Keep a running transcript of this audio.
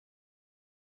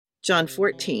John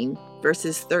 14,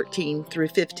 verses 13 through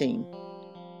 15.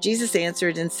 Jesus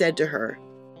answered and said to her,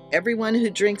 "Everyone who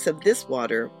drinks of this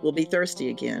water will be thirsty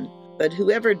again, but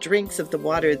whoever drinks of the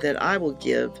water that I will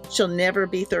give shall never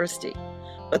be thirsty.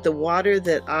 But the water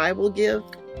that I will give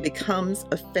becomes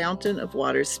a fountain of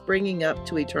water springing up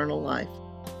to eternal life."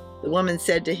 The woman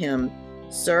said to him,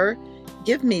 "Sir,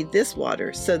 give me this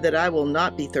water so that I will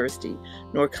not be thirsty,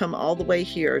 nor come all the way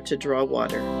here to draw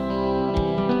water."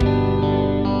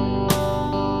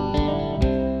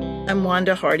 I'm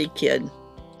Wanda Hardy Kidd,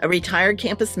 a retired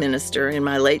campus minister in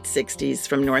my late 60s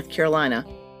from North Carolina.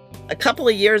 A couple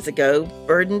of years ago,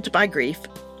 burdened by grief,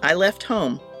 I left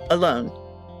home alone.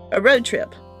 A road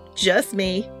trip, just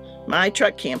me, my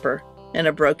truck camper, and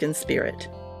a broken spirit.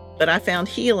 But I found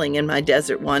healing in my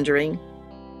desert wandering.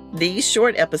 These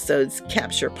short episodes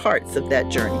capture parts of that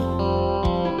journey.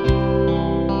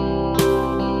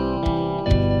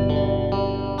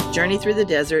 Journey Through the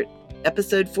Desert,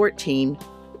 Episode 14,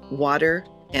 Water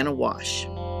and a Wash.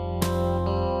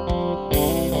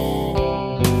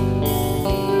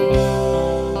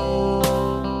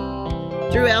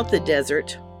 Throughout the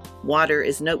desert, water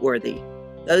is noteworthy.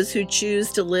 Those who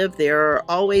choose to live there are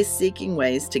always seeking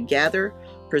ways to gather,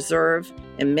 preserve,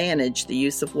 and manage the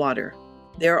use of water.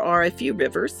 There are a few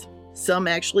rivers. Some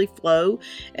actually flow,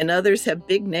 and others have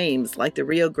big names like the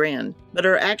Rio Grande, but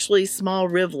are actually small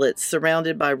rivulets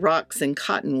surrounded by rocks and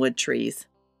cottonwood trees.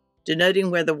 Denoting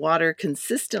where the water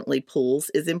consistently pools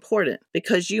is important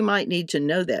because you might need to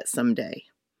know that someday.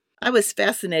 I was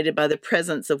fascinated by the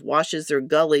presence of washes or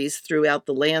gullies throughout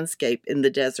the landscape in the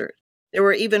desert. There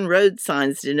were even road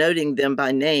signs denoting them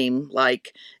by name,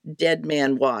 like Dead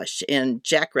Man Wash and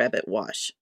Jackrabbit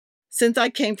Wash. Since I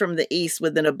came from the east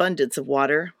with an abundance of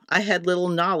water, I had little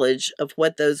knowledge of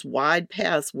what those wide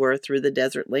paths were through the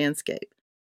desert landscape.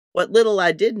 What little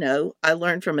I did know, I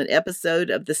learned from an episode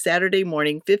of the Saturday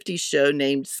morning 50s show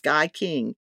named Sky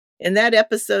King. In that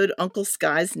episode, Uncle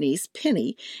Sky's niece,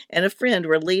 Penny, and a friend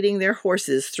were leading their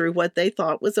horses through what they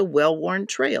thought was a well-worn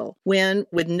trail, when,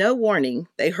 with no warning,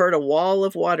 they heard a wall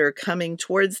of water coming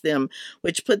towards them,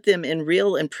 which put them in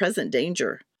real and present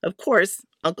danger. Of course,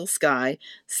 Uncle Sky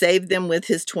saved them with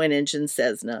his twin-engine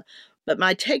Cessna, but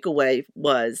my takeaway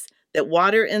was that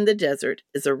water in the desert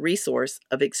is a resource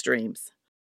of extremes.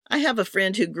 I have a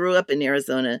friend who grew up in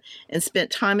Arizona and spent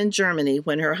time in Germany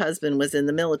when her husband was in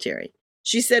the military.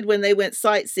 She said when they went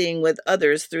sightseeing with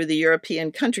others through the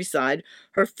European countryside,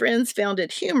 her friends found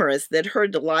it humorous that her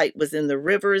delight was in the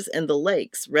rivers and the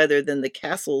lakes rather than the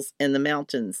castles and the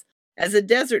mountains. As a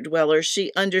desert dweller,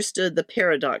 she understood the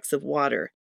paradox of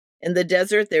water. In the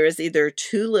desert, there is either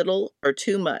too little or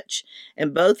too much,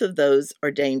 and both of those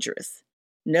are dangerous.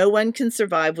 No one can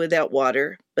survive without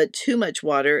water, but too much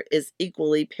water is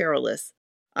equally perilous.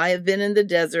 I have been in the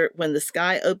desert when the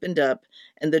sky opened up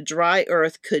and the dry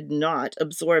earth could not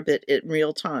absorb it in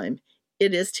real time.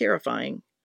 It is terrifying.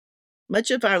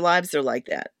 Much of our lives are like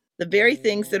that. The very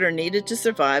things that are needed to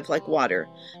survive, like water,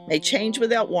 may change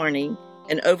without warning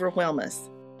and overwhelm us.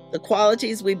 The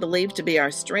qualities we believe to be our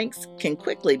strengths can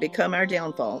quickly become our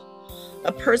downfall.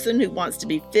 A person who wants to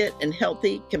be fit and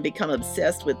healthy can become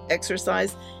obsessed with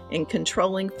exercise and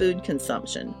controlling food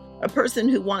consumption. A person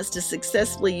who wants to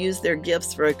successfully use their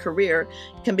gifts for a career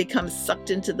can become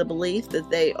sucked into the belief that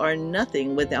they are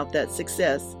nothing without that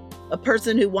success. A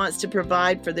person who wants to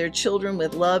provide for their children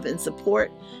with love and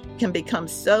support can become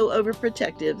so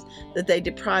overprotective that they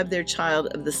deprive their child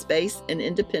of the space and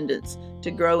independence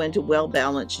to grow into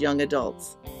well-balanced young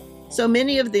adults. So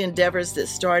many of the endeavors that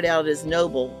start out as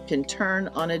noble can turn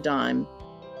on a dime.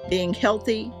 Being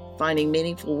healthy, finding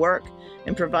meaningful work,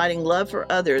 and providing love for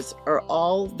others are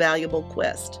all valuable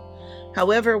quests.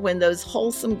 However, when those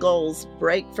wholesome goals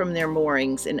break from their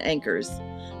moorings and anchors,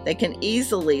 they can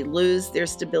easily lose their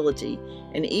stability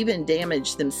and even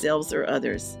damage themselves or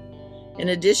others. In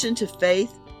addition to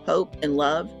faith, hope, and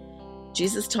love,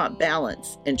 Jesus taught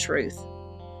balance and truth.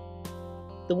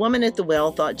 The woman at the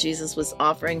well thought Jesus was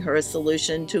offering her a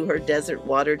solution to her desert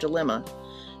water dilemma.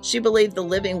 She believed the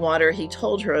living water he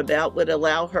told her about would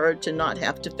allow her to not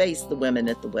have to face the women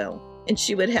at the well, and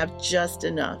she would have just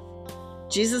enough.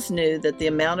 Jesus knew that the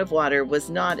amount of water was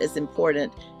not as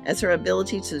important as her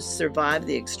ability to survive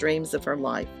the extremes of her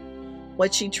life.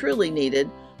 What she truly needed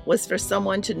was for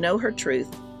someone to know her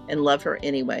truth and love her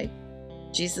anyway.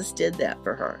 Jesus did that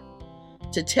for her.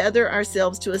 To tether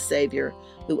ourselves to a Savior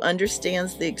who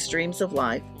understands the extremes of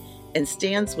life and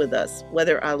stands with us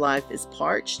whether our life is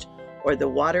parched or the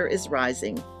water is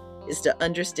rising, is to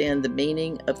understand the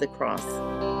meaning of the cross.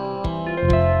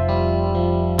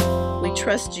 We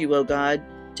trust you, O God.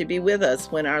 to be with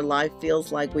us when our life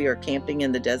feels like we are camping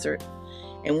in the desert,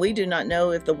 and we do not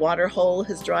know if the water hole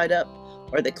has dried up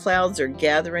or the clouds are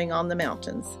gathering on the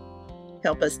mountains.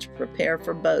 Help us to prepare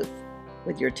for both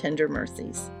with your tender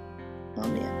mercies.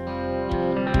 Amen.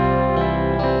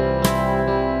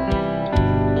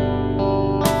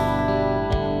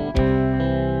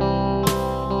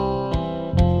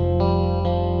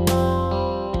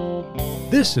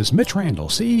 This is Mitch Randall,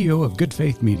 CEO of Good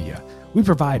Faith Media. We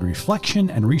provide reflection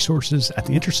and resources at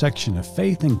the intersection of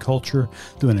faith and culture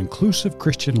through an inclusive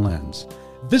Christian lens.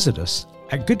 Visit us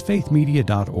at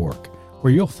goodfaithmedia.org,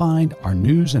 where you'll find our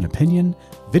news and opinion,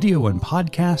 video and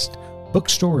podcast,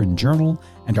 bookstore and journal,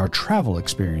 and our travel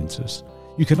experiences.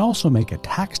 You can also make a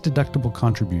tax-deductible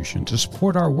contribution to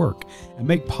support our work and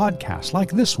make podcasts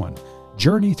like this one,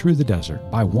 Journey Through the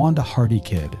Desert by Wanda Hardy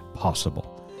Kidd,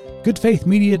 possible.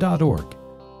 goodfaithmedia.org.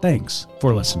 Thanks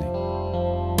for listening.